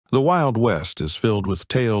The Wild West is filled with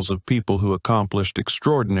tales of people who accomplished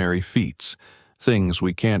extraordinary feats, things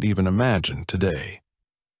we can't even imagine today.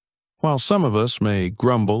 While some of us may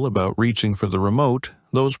grumble about reaching for the remote,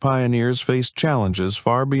 those pioneers faced challenges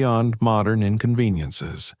far beyond modern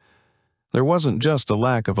inconveniences. There wasn't just a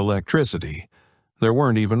lack of electricity, there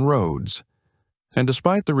weren't even roads. And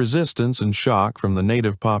despite the resistance and shock from the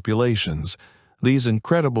native populations, these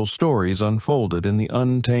incredible stories unfolded in the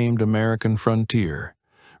untamed American frontier,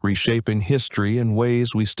 reshaping history in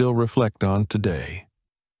ways we still reflect on today.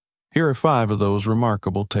 Here are 5 of those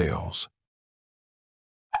remarkable tales.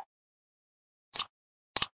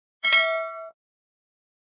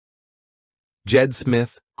 Jed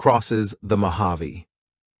Smith crosses the Mojave.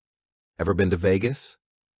 Ever been to Vegas?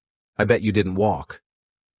 I bet you didn't walk.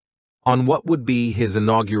 On what would be his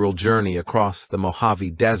inaugural journey across the Mojave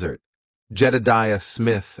Desert, Jedediah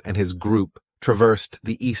Smith and his group traversed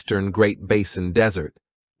the eastern Great Basin Desert,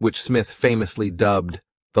 which Smith famously dubbed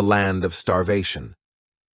the Land of Starvation.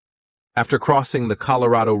 After crossing the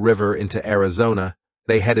Colorado River into Arizona,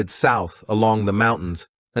 they headed south along the mountains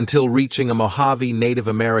until reaching a Mojave Native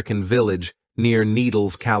American village near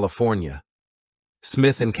Needles, California.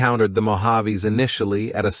 Smith encountered the Mojaves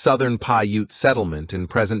initially at a southern Paiute settlement in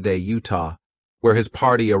present-day Utah, where his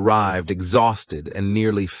party arrived exhausted and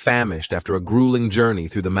nearly famished after a grueling journey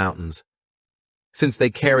through the mountains. Since they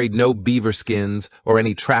carried no beaver skins or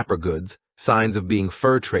any trapper goods, signs of being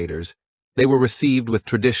fur traders, they were received with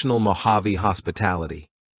traditional Mojave hospitality.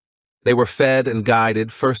 They were fed and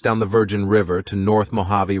guided first down the Virgin River to North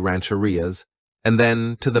Mojave rancherias, and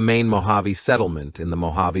then to the main Mojave settlement in the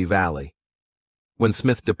Mojave Valley. When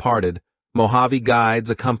Smith departed, Mojave guides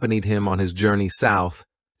accompanied him on his journey south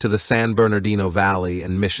to the San Bernardino Valley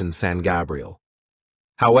and Mission San Gabriel.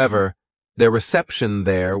 However, their reception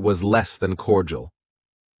there was less than cordial.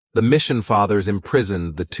 The mission fathers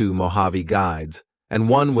imprisoned the 2 Mojave guides, and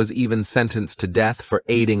one was even sentenced to death for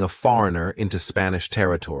aiding a foreigner into Spanish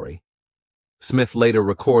territory. Smith later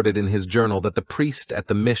recorded in his journal that the priest at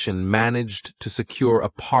the mission managed to secure a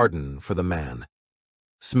pardon for the man.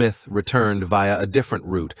 Smith returned via a different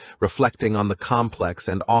route, reflecting on the complex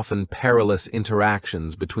and often perilous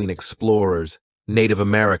interactions between explorers, Native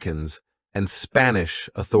Americans, and Spanish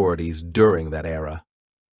authorities during that era.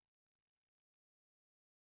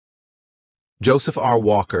 Joseph R.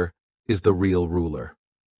 Walker is the real ruler.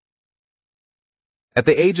 At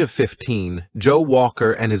the age of 15, Joe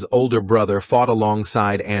Walker and his older brother fought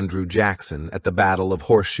alongside Andrew Jackson at the Battle of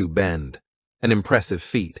Horseshoe Bend, an impressive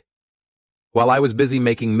feat. While I was busy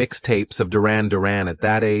making mixtapes of Duran Duran at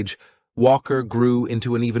that age, Walker grew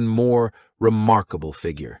into an even more remarkable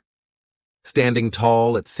figure. Standing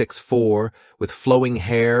tall at 6'4", with flowing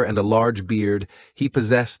hair and a large beard, he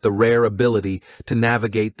possessed the rare ability to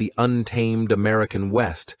navigate the untamed American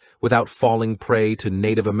West without falling prey to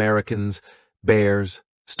Native Americans, bears,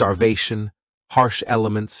 starvation, harsh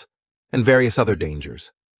elements, and various other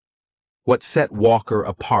dangers. What set Walker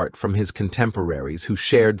apart from his contemporaries who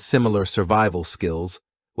shared similar survival skills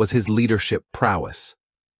was his leadership prowess.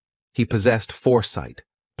 He possessed foresight,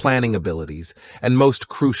 planning abilities, and most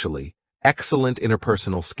crucially, excellent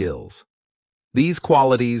interpersonal skills. These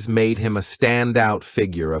qualities made him a standout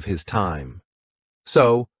figure of his time.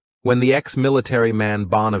 So, when the ex-military man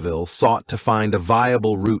Bonneville sought to find a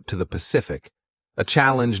viable route to the Pacific, a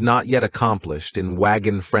challenge not yet accomplished in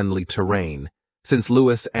wagon-friendly terrain, since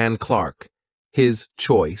Lewis and Clark, his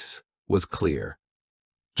choice was clear.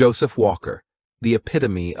 Joseph Walker, the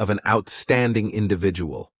epitome of an outstanding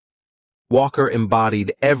individual. Walker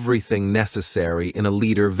embodied everything necessary in a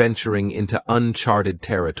leader venturing into uncharted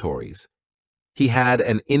territories. He had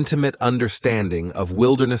an intimate understanding of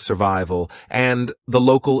wilderness survival and the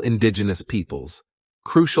local indigenous peoples,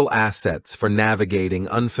 crucial assets for navigating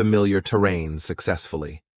unfamiliar terrain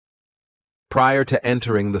successfully. Prior to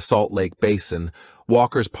entering the Salt Lake Basin,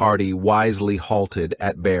 Walker's party wisely halted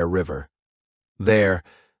at Bear River. There,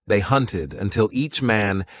 they hunted until each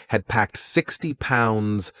man had packed 60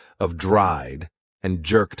 pounds of dried and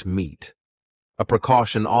jerked meat, a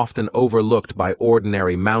precaution often overlooked by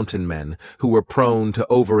ordinary mountain men who were prone to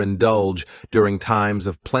overindulge during times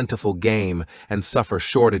of plentiful game and suffer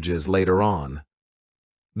shortages later on.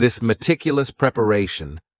 This meticulous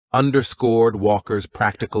preparation underscored Walker's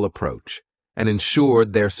practical approach and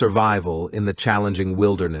ensured their survival in the challenging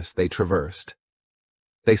wilderness they traversed.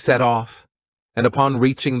 They set off, and upon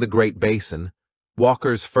reaching the Great Basin,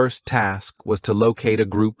 Walker's first task was to locate a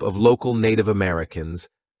group of local Native Americans,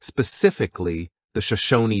 specifically the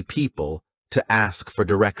Shoshone people, to ask for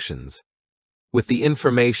directions. With the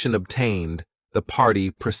information obtained, the party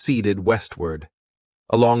proceeded westward.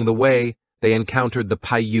 Along the way, they encountered the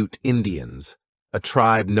Paiute Indians, a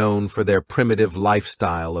tribe known for their primitive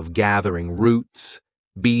lifestyle of gathering roots,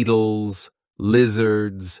 beetles,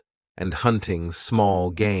 lizards, and hunting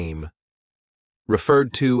small game.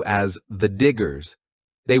 Referred to as the Diggers,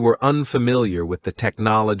 they were unfamiliar with the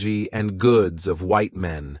technology and goods of white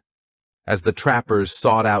men. As the trappers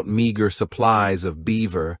sought out meager supplies of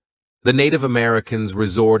beaver, the Native Americans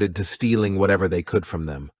resorted to stealing whatever they could from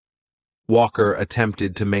them. Walker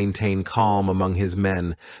attempted to maintain calm among his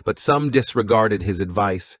men, but some disregarded his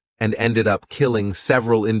advice and ended up killing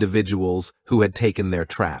several individuals who had taken their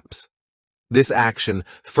traps. This action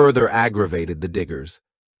further aggravated the Diggers,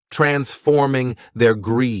 transforming their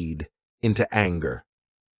greed into anger.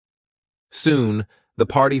 Soon, the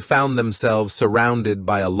party found themselves surrounded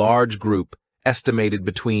by a large group estimated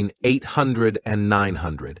between 800 and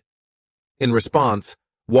 900. In response,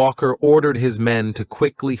 Walker ordered his men to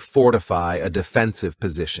quickly fortify a defensive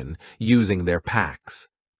position using their packs,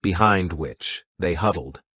 behind which they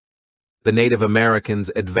huddled. The Native Americans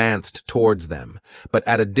advanced towards them, but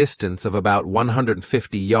at a distance of about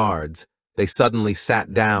 150 yards, they suddenly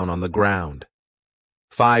sat down on the ground.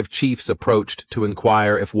 5 chiefs approached to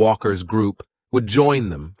inquire if Walker's group would join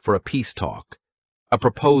them for a peace talk, a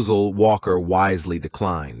proposal Walker wisely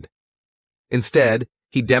declined. Instead,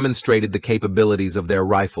 he demonstrated the capabilities of their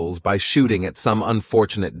rifles by shooting at some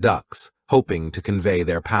unfortunate ducks, hoping to convey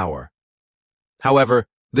their power. However,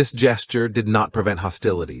 this gesture did not prevent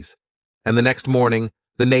hostilities, and the next morning,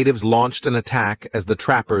 the natives launched an attack as the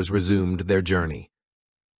trappers resumed their journey.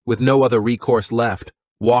 With no other recourse left,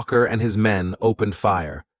 Walker and his men opened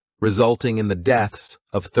fire, resulting in the deaths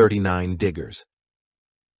of 39 diggers.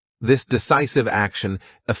 This decisive action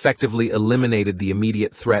effectively eliminated the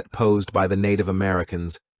immediate threat posed by the Native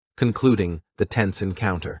Americans, concluding the tense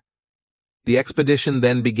encounter. The expedition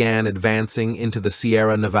then began advancing into the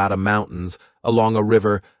Sierra Nevada mountains along a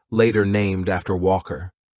river later named after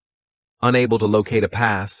Walker. Unable to locate a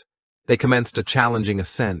pass, they commenced a challenging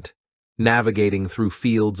ascent, navigating through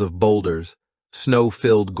fields of boulders,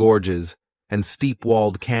 snow-filled gorges, and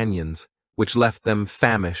steep-walled canyons, which left them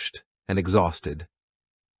famished and exhausted.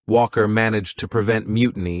 Walker managed to prevent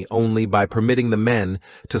mutiny only by permitting the men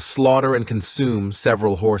to slaughter and consume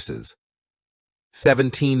several horses.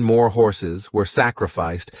 17 more horses were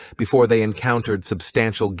sacrificed before they encountered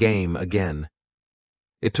substantial game again.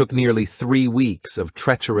 It took nearly 3 weeks of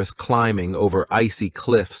treacherous climbing over icy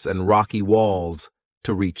cliffs and rocky walls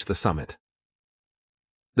to reach the summit.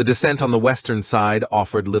 The descent on the western side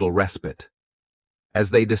offered little respite. As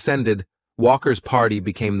they descended, Walker's party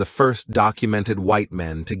became the first documented white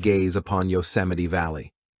men to gaze upon Yosemite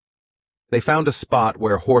Valley. They found a spot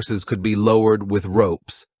where horses could be lowered with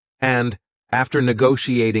ropes, and, after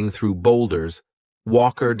negotiating through boulders,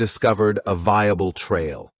 Walker discovered a viable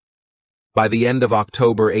trail. By the end of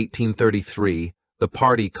October 1833, the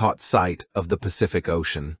party caught sight of the Pacific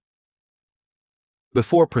Ocean.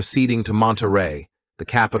 Before proceeding to Monterey, the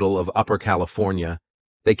capital of Upper California,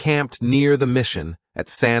 they camped near the mission at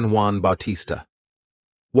San Juan Bautista.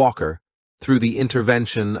 Walker, through the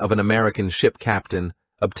intervention of an American ship captain,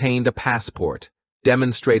 obtained a passport,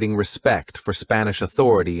 demonstrating respect for Spanish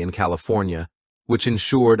authority in California, which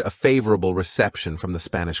ensured a favorable reception from the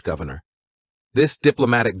Spanish governor. This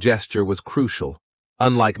diplomatic gesture was crucial,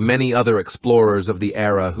 unlike many other explorers of the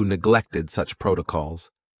era who neglected such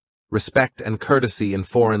protocols. Respect and courtesy in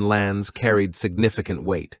foreign lands carried significant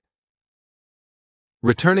weight.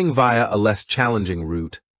 Returning via a less challenging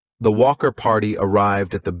route, the Walker party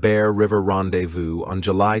arrived at the Bear River Rendezvous on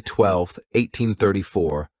July 12,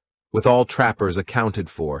 1834, with all trappers accounted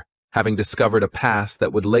for, having discovered a pass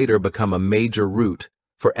that would later become a major route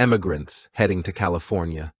for emigrants heading to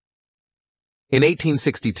California. In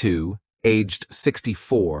 1862, aged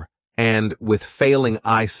 64, and with failing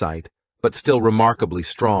eyesight, but still remarkably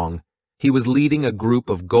strong, he was leading a group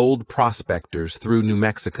of gold prospectors through New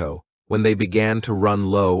Mexico when they began to run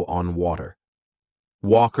low on water.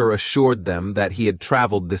 Walker assured them that he had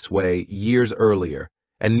traveled this way years earlier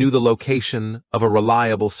and knew the location of a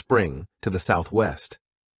reliable spring to the southwest.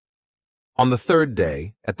 On the 3rd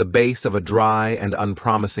day, at the base of a dry and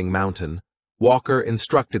unpromising mountain, Walker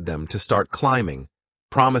instructed them to start climbing,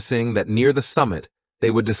 promising that near the summit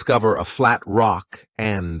they would discover a flat rock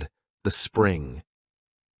and the spring.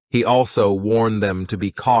 He also warned them to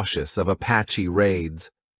be cautious of Apache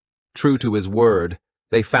raids. True to his word,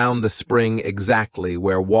 they found the spring exactly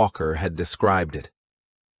where Walker had described it.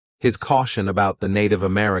 His caution about the Native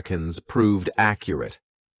Americans proved accurate,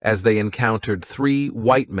 as they encountered 3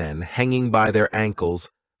 white men hanging by their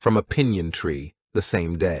ankles from a pinyon tree the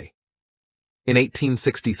same day. In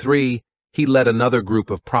 1863, he led another group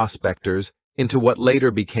of prospectors into what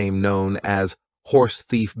later became known as Horse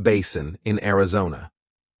Thief Basin in Arizona.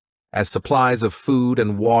 As supplies of food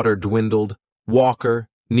and water dwindled, Walker,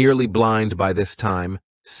 nearly blind by this time,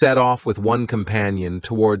 set off with one companion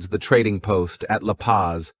towards the trading post at La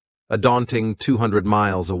Paz, a daunting 200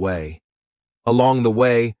 miles away. Along the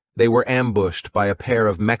way, they were ambushed by a pair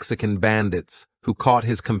of Mexican bandits who caught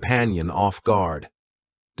his companion off guard.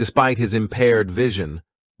 Despite his impaired vision,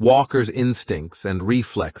 Walker's instincts and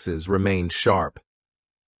reflexes remained sharp.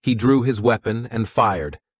 He drew his weapon and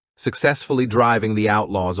fired, successfully driving the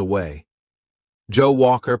outlaws away. Joe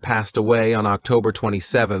Walker passed away on October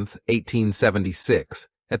 27, 1876,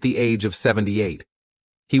 at the age of 78.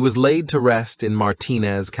 He was laid to rest in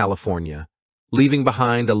Martinez, California, leaving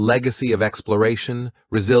behind a legacy of exploration,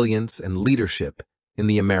 resilience, and leadership in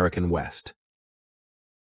the American West.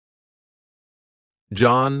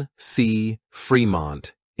 John C.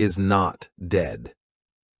 Fremont is not dead.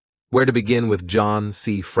 Where to begin with John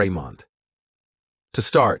C. Fremont? To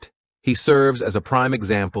start, he serves as a prime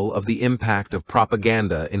example of the impact of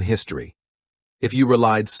propaganda in history. If you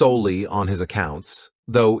relied solely on his accounts,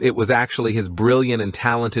 though it was actually his brilliant and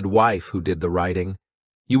talented wife who did the writing,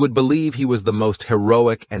 you would believe he was the most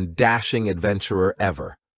heroic and dashing adventurer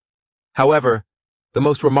ever. However, the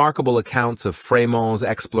most remarkable accounts of Fremont's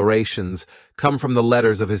explorations come from the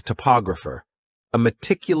letters of his topographer, a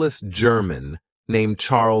meticulous German named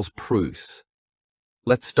Charles Preuss.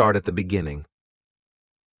 Let's start at the beginning.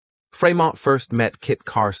 Fremont first met Kit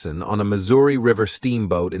Carson on a Missouri River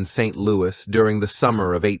steamboat in St. Louis during the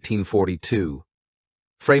summer of 1842.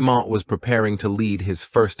 Fremont was preparing to lead his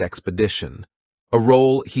first expedition, a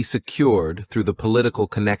role he secured through the political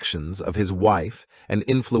connections of his wife and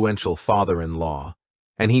influential father-in-law,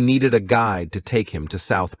 and he needed a guide to take him to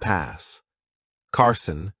South Pass.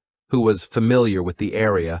 Carson, who was familiar with the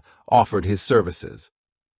area, offered his services.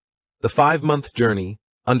 The 5-month journey,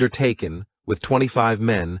 undertaken with 25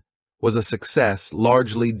 men, was a success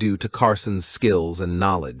largely due to Carson's skills and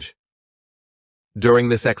knowledge. During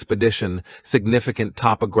this expedition, significant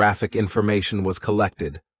topographic information was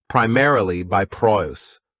collected, primarily by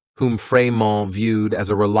Preuss, whom Fremont viewed as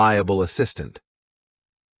a reliable assistant.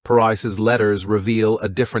 Preuss's letters reveal a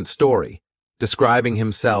different story, describing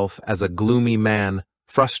himself as a gloomy man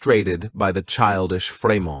frustrated by the childish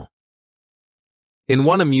Fremont. In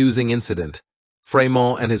one amusing incident,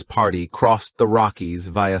 Fremont and his party crossed the Rockies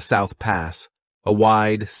via South Pass, a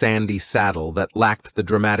wide, sandy saddle that lacked the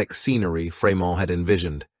dramatic scenery Fremont had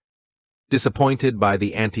envisioned. Disappointed by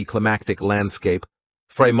the anticlimactic landscape,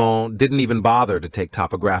 Fremont didn't even bother to take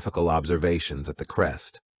topographical observations at the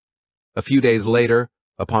crest. A few days later,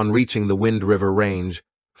 upon reaching the Wind River Range,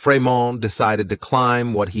 Fremont decided to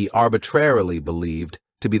climb what he arbitrarily believed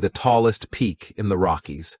to be the tallest peak in the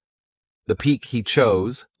Rockies. The peak he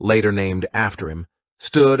chose, later named after him,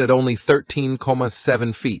 stood at only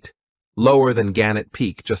 13.7 feet, lower than Gannett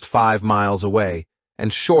Peak just 5 miles away,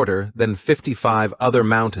 and shorter than 55 other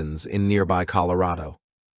mountains in nearby Colorado.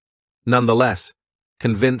 Nonetheless,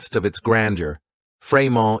 convinced of its grandeur,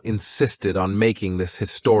 Fremont insisted on making this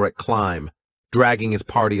historic climb, dragging his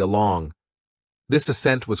party along. This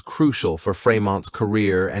ascent was crucial for Fremont's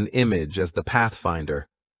career and image as the pathfinder,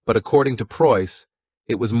 but according to Preuss,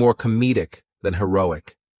 it was more comedic than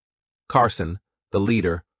heroic. Carson, the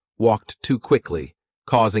leader, walked too quickly,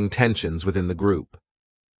 causing tensions within the group.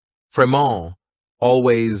 Fremont,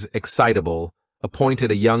 always excitable,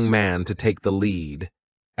 appointed a young man to take the lead,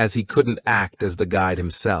 as he couldn't act as the guide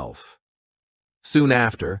himself. Soon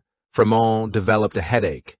after, Fremont developed a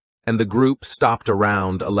headache, and the group stopped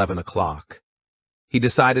around 11 o'clock. He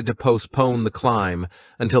decided to postpone the climb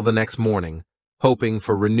until the next morning, hoping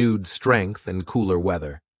for renewed strength and cooler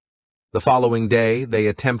weather. The following day, they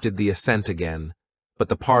attempted the ascent again, but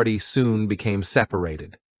the party soon became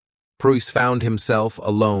separated. Preuss found himself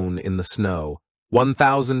alone in the snow,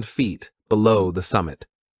 1,000 feet below the summit,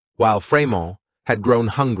 while Fremont had grown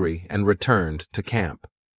hungry and returned to camp.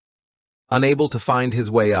 Unable to find his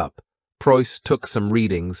way up, Preuss took some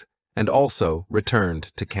readings and also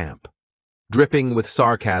returned to camp. Dripping with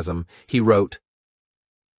sarcasm, he wrote,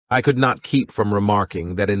 "I could not keep from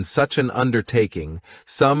remarking that in such an undertaking,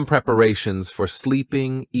 some preparations for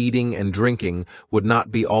sleeping, eating, and drinking would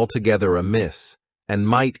not be altogether amiss, and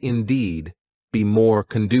might indeed be more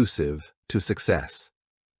conducive to success."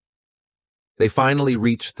 They finally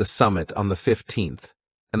reached the summit on the 15th,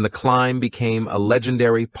 and the climb became a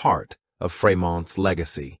legendary part of Fremont's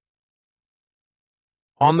legacy.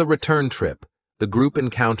 On the return trip, the group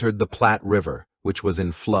encountered the Platte River, which was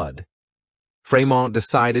in flood. Fremont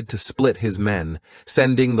decided to split his men,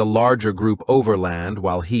 sending the larger group overland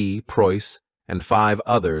while he, Preuss, and 5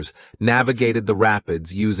 others navigated the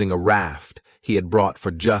rapids using a raft he had brought for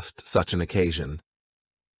just such an occasion.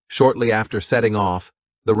 Shortly after setting off,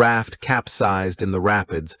 the raft capsized in the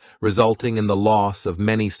rapids, resulting in the loss of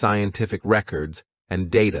many scientific records and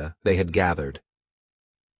data they had gathered.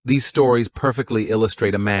 These stories perfectly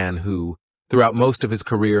illustrate a man who, throughout most of his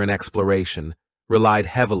career in exploration, relied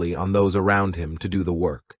heavily on those around him to do the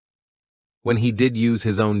work. When he did use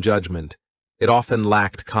his own judgment, it often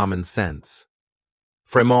lacked common sense.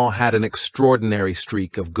 Fremont had an extraordinary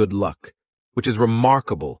streak of good luck, which is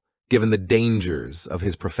remarkable given the dangers of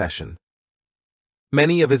his profession.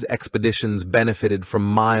 Many of his expeditions benefited from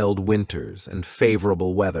mild winters and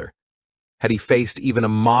favorable weather. Had he faced even a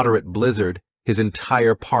moderate blizzard, his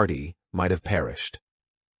entire party might have perished.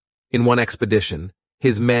 In one expedition,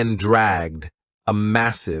 his men dragged a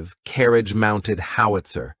massive carriage-mounted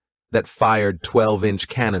howitzer that fired 12-inch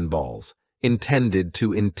cannonballs, intended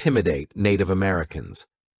to intimidate Native Americans.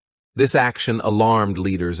 This action alarmed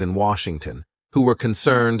leaders in Washington, who were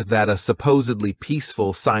concerned that a supposedly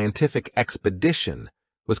peaceful scientific expedition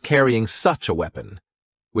was carrying such a weapon,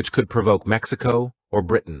 which could provoke Mexico or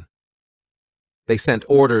Britain. They sent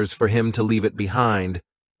orders for him to leave it behind,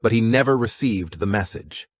 but he never received the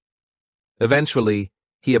message. Eventually,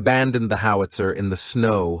 he abandoned the howitzer in the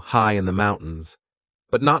snow high in the mountains,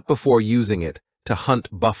 but not before using it to hunt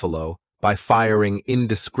buffalo by firing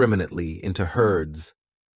indiscriminately into herds.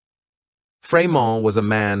 Fremont was a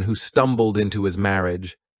man who stumbled into his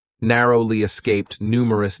marriage, narrowly escaped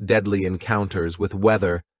numerous deadly encounters with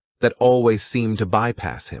weather that always seemed to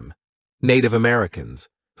bypass him, Native Americans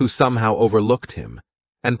who somehow overlooked him,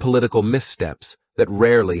 and political missteps that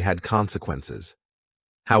rarely had consequences.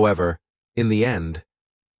 However, in the end,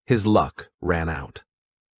 his luck ran out.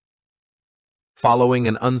 Following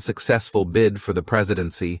an unsuccessful bid for the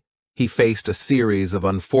presidency, he faced a series of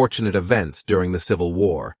unfortunate events during the Civil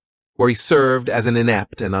War, where he served as an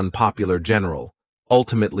inept and unpopular general,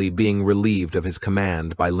 ultimately being relieved of his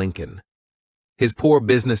command by Lincoln. His poor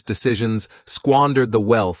business decisions squandered the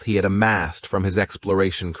wealth he had amassed from his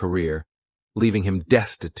exploration career, leaving him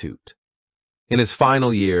destitute. In his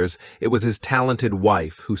final years, it was his talented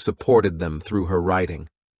wife who supported them through her writing.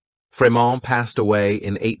 Fremont passed away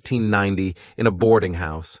in 1890 in a boarding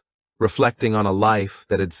house, reflecting on a life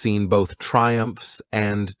that had seen both triumphs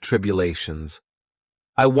and tribulations.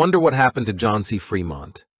 I wonder what happened to John C.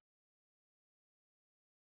 Fremont.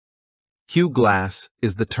 Hugh Glass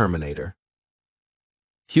is the Terminator.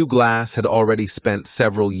 Hugh Glass had already spent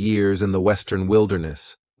several years in the western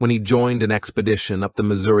wilderness when he joined an expedition up the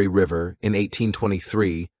Missouri River in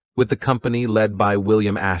 1823 with the company led by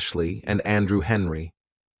William Ashley and Andrew Henry.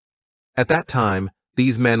 At that time,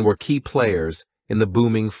 these men were key players in the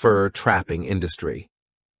booming fur trapping industry.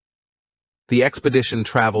 The expedition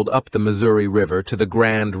traveled up the Missouri River to the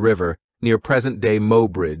Grand River near present-day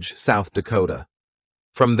Mobridge, South Dakota.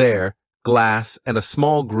 From there, Glass and a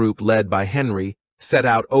small group led by Henry set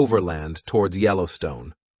out overland towards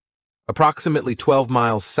Yellowstone. Approximately 12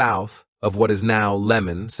 miles south of what is now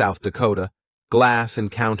Lemon, South Dakota, Glass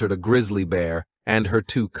encountered a grizzly bear and her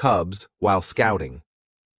 2 cubs while scouting.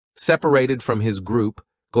 Separated from his group,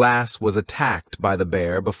 Glass was attacked by the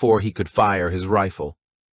bear before he could fire his rifle.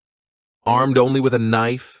 Armed only with a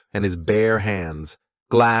knife and his bare hands,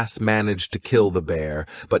 Glass managed to kill the bear,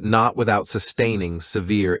 but not without sustaining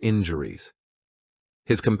severe injuries.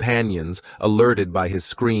 His companions, alerted by his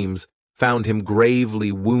screams, found him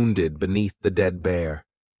gravely wounded beneath the dead bear.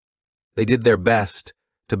 They did their best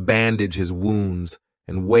to bandage his wounds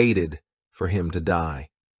and waited for him to die.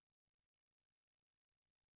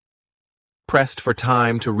 Pressed for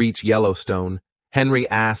time to reach Yellowstone, Henry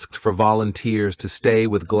asked for volunteers to stay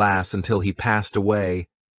with Glass until he passed away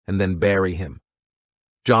and then bury him.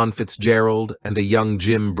 John Fitzgerald and a young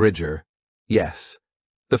Jim Bridger, yes,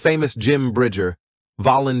 the famous Jim Bridger,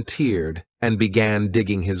 volunteered and began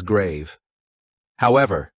digging his grave.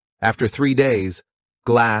 However, after 3 days,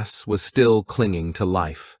 Glass was still clinging to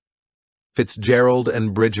life. Fitzgerald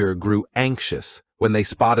and Bridger grew anxious when they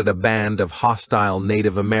spotted a band of hostile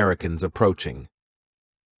Native Americans approaching.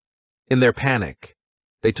 In their panic,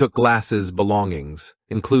 they took Glass's belongings,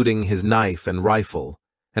 including his knife and rifle,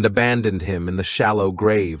 and abandoned him in the shallow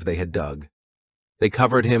grave they had dug. They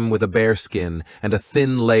covered him with a bearskin and a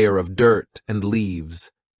thin layer of dirt and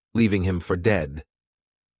leaves, leaving him for dead.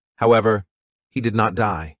 However, he did not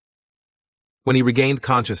die. When he regained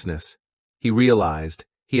consciousness, he realized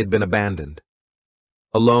he had been abandoned.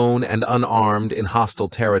 Alone and unarmed in hostile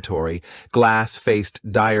territory, Glass faced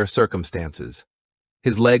dire circumstances.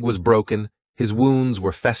 His leg was broken, his wounds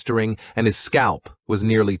were festering, and his scalp was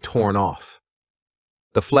nearly torn off.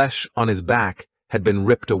 The flesh on his back had been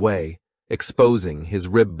ripped away, exposing his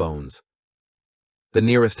rib bones. The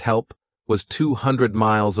nearest help was 200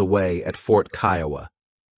 miles away at Fort Kiowa.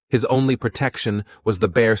 His only protection was the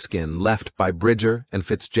bearskin left by Bridger and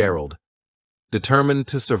Fitzgerald. Determined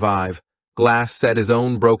to survive, Glass set his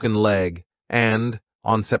own broken leg and,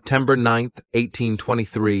 on September 9,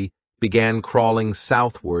 1823, began crawling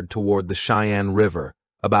southward toward the Cheyenne River,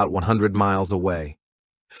 about 100 miles away.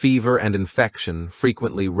 Fever and infection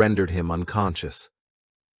frequently rendered him unconscious.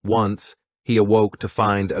 Once, he awoke to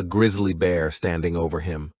find a grizzly bear standing over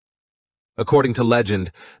him. According to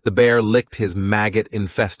legend, the bear licked his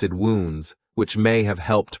maggot-infested wounds, which may have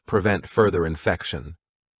helped prevent further infection.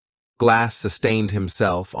 Glass sustained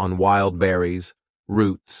himself on wild berries,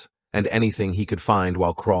 roots, and anything he could find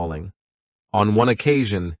while crawling. On one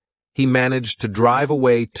occasion, he managed to drive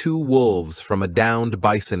away 2 wolves from a downed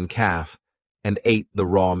bison calf and ate the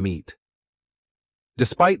raw meat.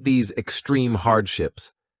 Despite these extreme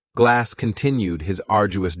hardships, Glass continued his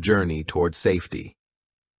arduous journey toward safety.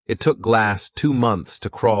 It took Glass 2 months to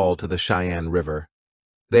crawl to the Cheyenne River.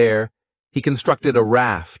 There, he constructed a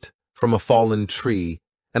raft from a fallen tree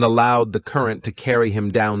and allowed the current to carry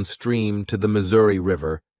him downstream to the Missouri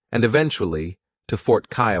River and eventually to Fort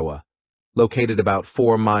Kiowa, located about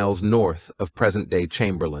 4 miles north of present-day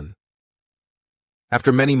Chamberlain.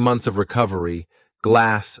 After many months of recovery,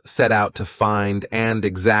 Glass set out to find and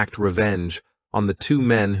exact revenge on the 2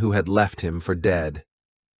 men who had left him for dead.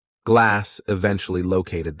 Glass eventually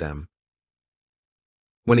located them.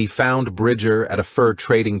 When he found Bridger at a fur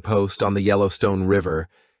trading post on the Yellowstone River,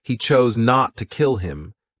 he chose not to kill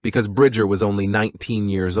him because Bridger was only 19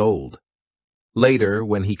 years old. Later,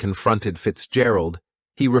 when he confronted Fitzgerald,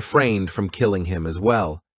 he refrained from killing him as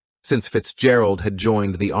well, since Fitzgerald had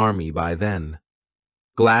joined the army by then.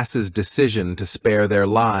 Glass's decision to spare their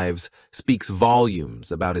lives speaks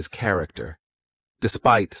volumes about his character.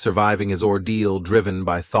 Despite surviving his ordeal driven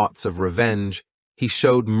by thoughts of revenge, he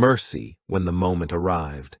showed mercy when the moment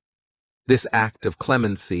arrived. This act of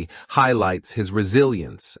clemency highlights his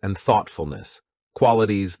resilience and thoughtfulness,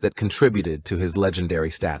 qualities that contributed to his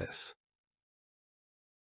legendary status.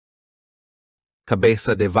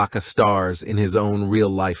 Cabeza de Vaca stars in his own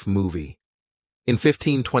real-life movie. In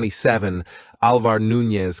 1527, Alvar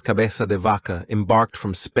Núñez Cabeza de Vaca embarked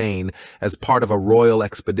from Spain as part of a royal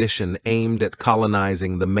expedition aimed at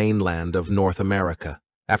colonizing the mainland of North America.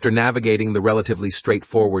 After navigating the relatively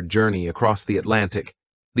straightforward journey across the Atlantic,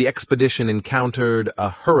 the expedition encountered a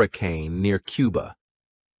hurricane near Cuba.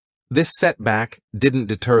 This setback didn't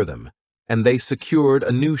deter them, and they secured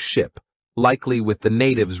a new ship, likely with the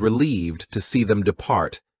natives relieved to see them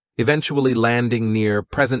depart, eventually landing near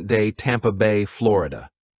present-day Tampa Bay, Florida.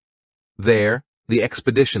 There, the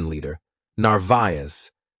expedition leader,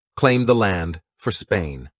 Narvaez, claimed the land for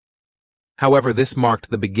Spain. However, this marked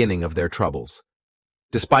the beginning of their troubles.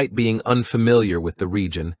 Despite being unfamiliar with the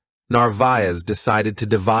region, Narvaez decided to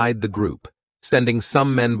divide the group, sending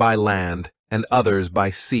some men by land and others by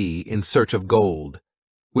sea in search of gold,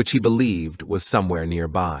 which he believed was somewhere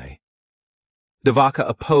nearby. De Vaca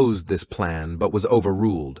opposed this plan but was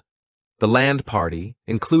overruled. The land party,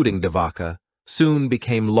 including De Vaca, soon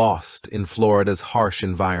became lost in Florida's harsh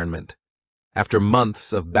environment. After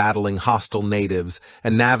months of battling hostile natives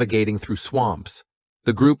and navigating through swamps,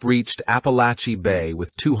 the group reached Apalachee Bay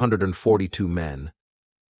with 242 men.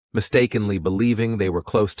 Mistakenly believing they were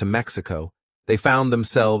close to Mexico, they found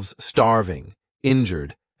themselves starving,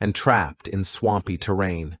 injured, and trapped in swampy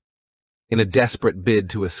terrain. In a desperate bid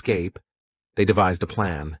to escape, they devised a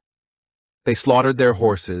plan. They slaughtered their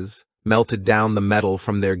horses, melted down the metal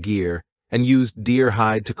from their gear, and used deer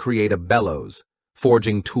hide to create a bellows,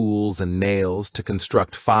 forging tools and nails to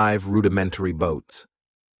construct 5 rudimentary boats.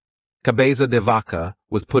 Cabeza de Vaca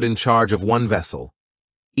was put in charge of one vessel,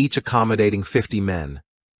 each accommodating 50 men.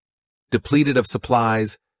 Depleted of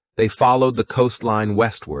supplies, they followed the coastline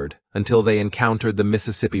westward until they encountered the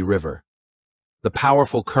Mississippi River. The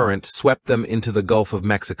powerful current swept them into the Gulf of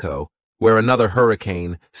Mexico, where another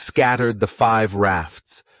hurricane scattered the 5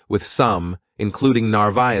 rafts, with some, including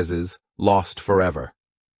Narvaez's, lost forever.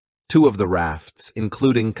 2 of the rafts,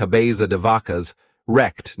 including Cabeza de Vaca's,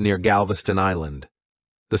 wrecked near Galveston Island.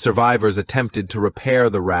 The survivors attempted to repair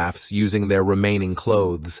the rafts using their remaining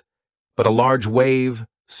clothes, but a large wave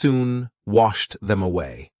soon washed them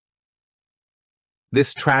away.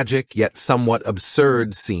 This tragic yet somewhat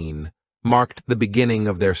absurd scene marked the beginning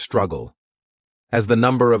of their struggle. As the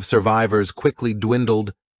number of survivors quickly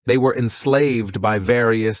dwindled, they were enslaved by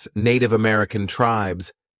various Native American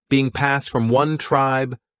tribes, being passed from one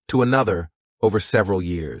tribe to another over several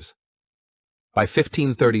years. By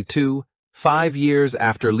 1532, 5 years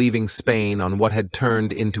after leaving Spain on what had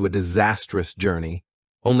turned into a disastrous journey,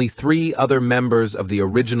 only 3 other members of the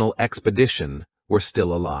original expedition were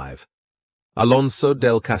still alive: Alonso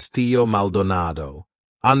del Castillo Maldonado,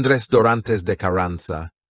 Andres Dorantes de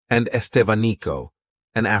Carranza, and Estevanico,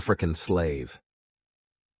 an African slave.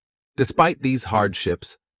 Despite these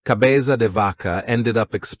hardships, Cabeza de Vaca ended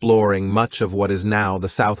up exploring much of what is now the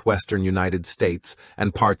southwestern United States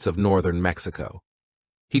and parts of northern Mexico.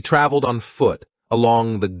 He traveled on foot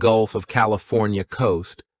along the Gulf of California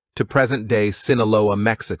coast to present-day Sinaloa,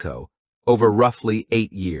 Mexico, over roughly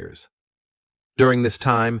 8 years. During this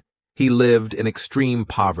time, he lived in extreme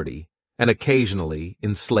poverty and occasionally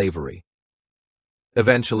in slavery.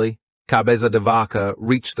 Eventually, Cabeza de Vaca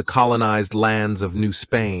reached the colonized lands of New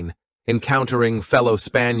Spain, encountering fellow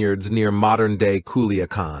Spaniards near modern-day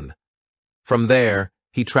Culiacan. From there,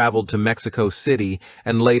 he traveled to Mexico City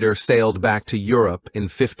and later sailed back to Europe in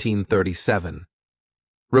 1537.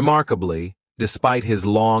 Remarkably, despite his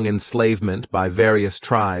long enslavement by various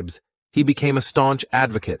tribes, he became a staunch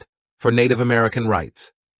advocate for Native American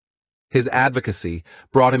rights. His advocacy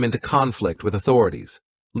brought him into conflict with authorities,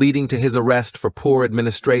 leading to his arrest for poor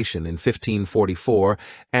administration in 1544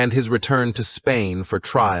 and his return to Spain for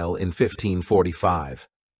trial in 1545.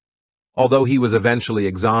 Although he was eventually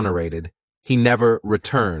exonerated, he never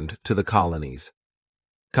returned to the colonies.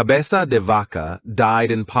 Cabeza de Vaca died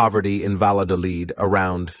in poverty in Valladolid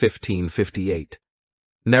around 1558.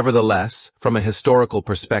 Nevertheless, from a historical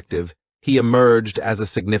perspective, he emerged as a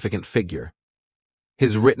significant figure.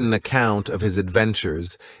 His written account of his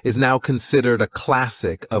adventures is now considered a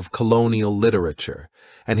classic of colonial literature,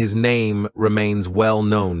 and his name remains well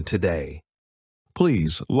known today.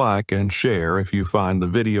 Please like and share if you find the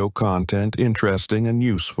video content interesting and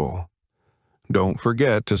useful. Don't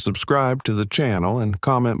forget to subscribe to the channel and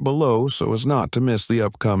comment below so as not to miss the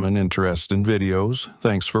upcoming interesting videos.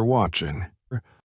 Thanks for watching.